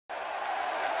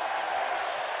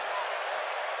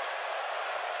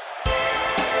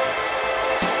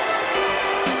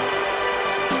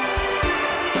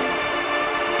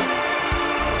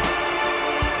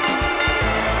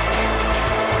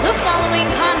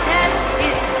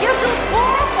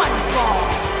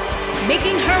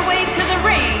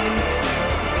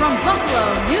from Buffalo,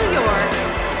 New York,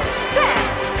 Beth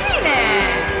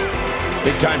Phoenix.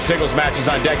 Big-time singles matches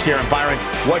on deck here. And Byron,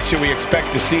 what should we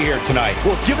expect to see here tonight?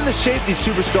 Well, given the shape these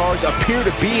superstars appear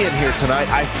to be in here tonight,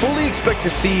 I fully expect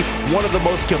to see one of the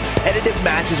most competitive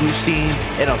matches we've seen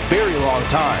in a very long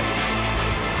time.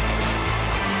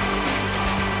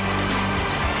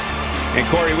 And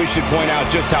Corey, we should point out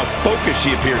just how focused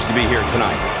she appears to be here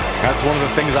tonight. That's one of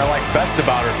the things I like best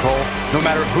about her, Cole. No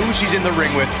matter who she's in the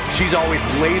ring with, she's always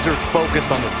laser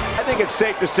focused on the... I think it's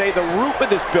safe to say the roof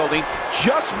of this building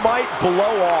just might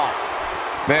blow off.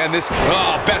 Man, this...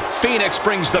 Oh, Beth Phoenix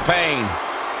brings the pain.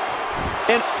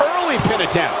 An early pin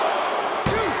attempt.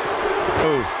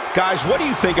 Move. Guys, what do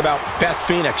you think about Beth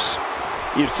Phoenix?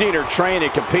 You've seen her train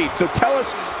and compete, so tell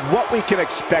us what we can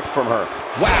expect from her.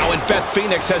 Wow, and Beth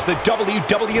Phoenix has the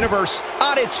WWE Universe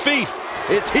on its feet.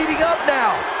 It's heating up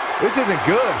now. This isn't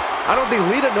good. I don't think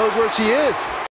Lita knows where she is.